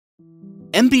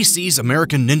NBC's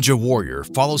American Ninja Warrior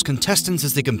follows contestants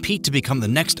as they compete to become the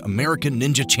next American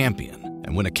Ninja Champion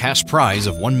and win a cash prize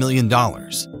of $1 million.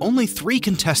 Only 3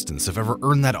 contestants have ever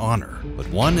earned that honor, but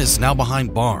one is now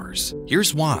behind bars.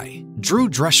 Here's why.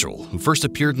 Drechsel, who first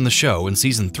appeared in the show in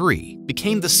Season 3,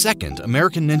 became the second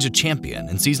American Ninja Champion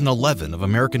in Season 11 of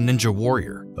American Ninja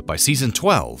Warrior. But by Season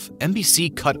 12,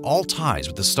 NBC cut all ties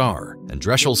with the star, and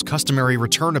Drechsel's customary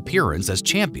return appearance as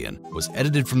champion was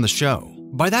edited from the show.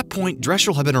 By that point,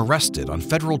 Drechsel had been arrested on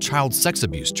federal child sex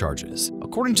abuse charges.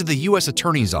 According to the U.S.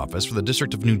 Attorney's Office for the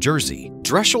District of New Jersey,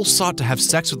 Drechsel sought to have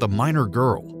sex with a minor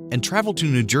girl and traveled to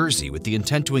New Jersey with the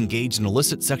intent to engage in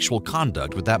illicit sexual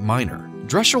conduct with that minor.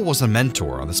 Drechsel was a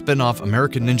mentor on the spin-off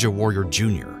American Ninja Warrior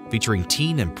Jr., featuring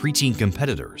teen and preteen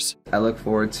competitors. I look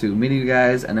forward to meeting you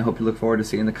guys, and I hope you look forward to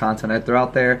seeing the content I throw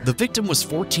out there. The victim was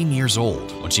 14 years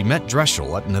old when she met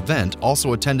Drechsel at an event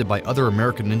also attended by other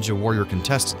American Ninja Warrior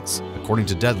contestants. According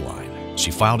to Deadline,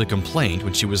 she filed a complaint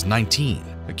when she was 19,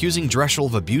 accusing Drechsel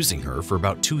of abusing her for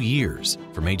about 2 years,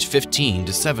 from age 15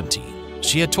 to 17.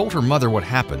 She had told her mother what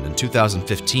happened in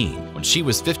 2015 when she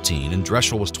was 15 and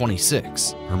Drechsel was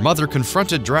 26. Her mother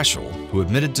confronted Drechsel, who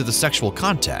admitted to the sexual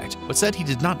contact but said he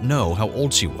did not know how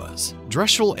old she was.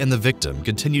 Drechsel and the victim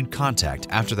continued contact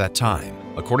after that time.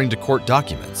 According to court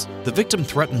documents, the victim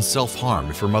threatened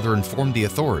self-harm if her mother informed the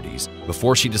authorities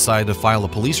before she decided to file a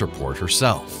police report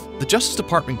herself. The Justice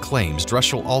Department claims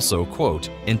Drechsel also, quote,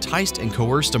 enticed and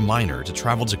coerced a minor to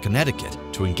travel to Connecticut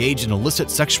to engage in illicit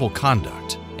sexual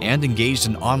conduct, and engaged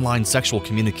in online sexual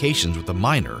communications with a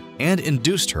minor, and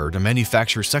induced her to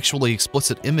manufacture sexually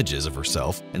explicit images of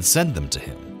herself and send them to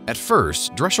him. At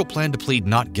first, Drechsel planned to plead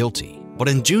not guilty, but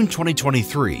in June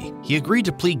 2023, he agreed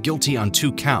to plead guilty on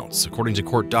 2 counts, according to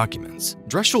court documents.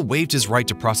 Drechsel waived his right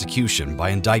to prosecution by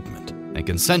indictment and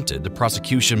consented to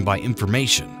prosecution by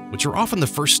information, which are often the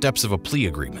first steps of a plea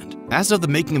agreement. As of the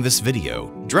making of this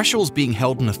video, Drechsel is being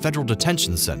held in a federal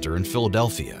detention center in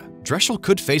Philadelphia. Drechsel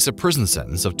could face a prison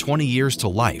sentence of 20 years to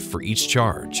life for each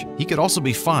charge. He could also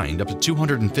be fined up to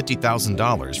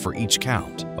 $250,000 for each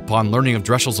count. Upon learning of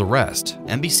Drechsel's arrest,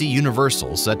 NBC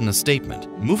Universal said in a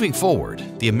statement, "Moving forward,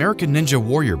 the American Ninja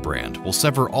Warrior brand will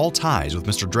sever all ties with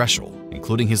Mr. Drechsel,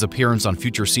 including his appearance on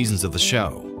future seasons of the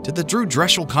show." Did the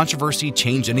Drechsel controversy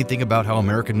change anything about how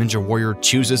American Ninja Warrior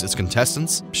chooses its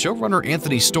contestants? Showrunner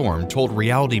Anthony Storm told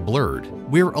Reality Blurred,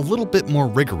 "We're a little bit more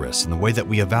rigorous in the way that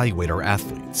we evaluate our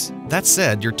athletes. That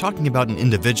said, you're talking about an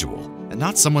individual, and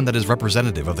not someone that is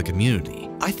representative of the community.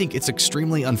 I think it's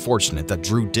extremely unfortunate that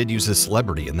Drew did use his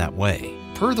celebrity in that way."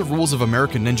 Per the rules of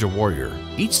American Ninja Warrior,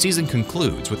 each season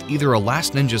concludes with either a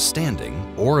last ninja standing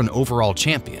or an overall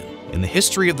champion. In the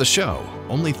history of the show,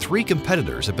 only 3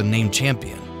 competitors have been named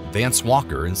champion: Vance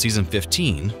Walker in Season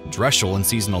 15, Drechsel in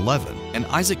Season 11, and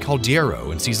Isaac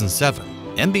Caldiero in Season 7.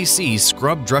 NBC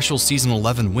scrubbed Drechsel's Season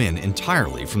 11 win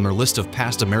entirely from their list of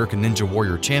past American Ninja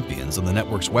Warrior champions on the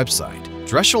network's website.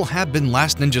 Drechsel had been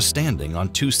last ninja standing on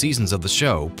 2 seasons of the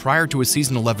show prior to his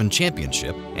Season 11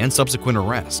 championship and subsequent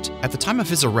arrest. At the time of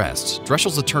his arrest,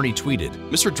 Drechsel's attorney tweeted,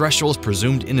 "Mr. Drechsel is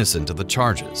presumed innocent of the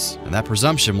charges, and that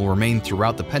presumption will remain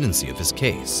throughout the pendency of his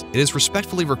case. It is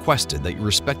respectfully requested that you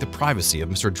respect the privacy of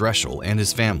Mr. Drechsel and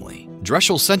his family."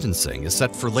 Drechsel's sentencing is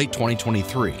set for late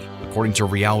 2023, according to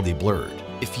Reality Blurred.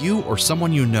 If you or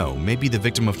someone you know may be the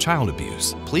victim of child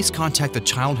abuse, please contact the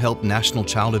Child Help National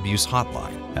Child Abuse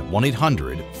Hotline at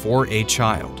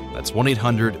 1-800-4A-CHILD. That's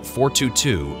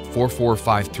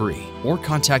 1-800-422-4453, or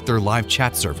contact their live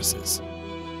chat services.